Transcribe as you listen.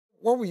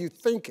What were you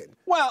thinking?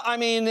 Well, I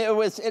mean,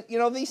 you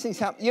know, these things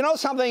happen. You know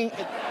something?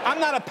 I'm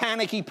not a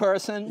panicky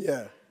person.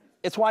 Yeah.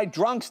 It's why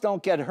drunks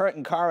don't get hurt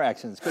in car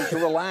accidents, because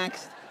you're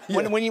relaxed.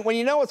 Yeah. When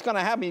you know what's going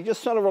to happen, you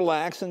just sort of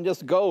relax and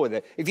just go with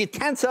it. If you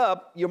tense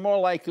up, you're more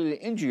likely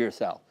to injure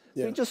yourself.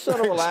 Yeah. You just sort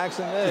of relax,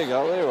 and there you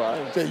go. There you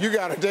are. So you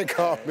got to take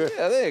off, man.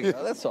 Yeah, there you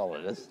go. That's all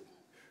it is.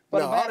 But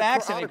no, a bad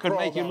accident could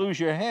make you lose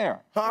your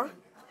hair. Huh?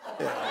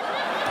 Yeah.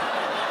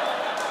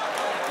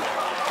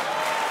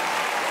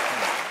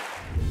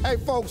 Hey,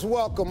 folks,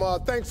 welcome.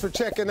 Thanks for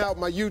checking out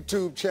my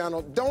YouTube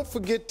channel. Don't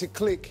forget to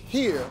click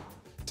here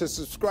to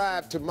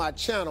subscribe to my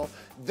channel.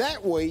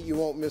 That way you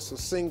won't miss a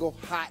single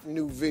hot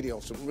new video,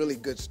 some really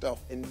good stuff.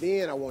 And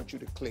then I want you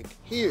to click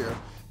here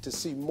to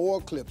see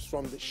more clips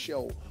from the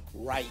show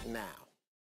right now.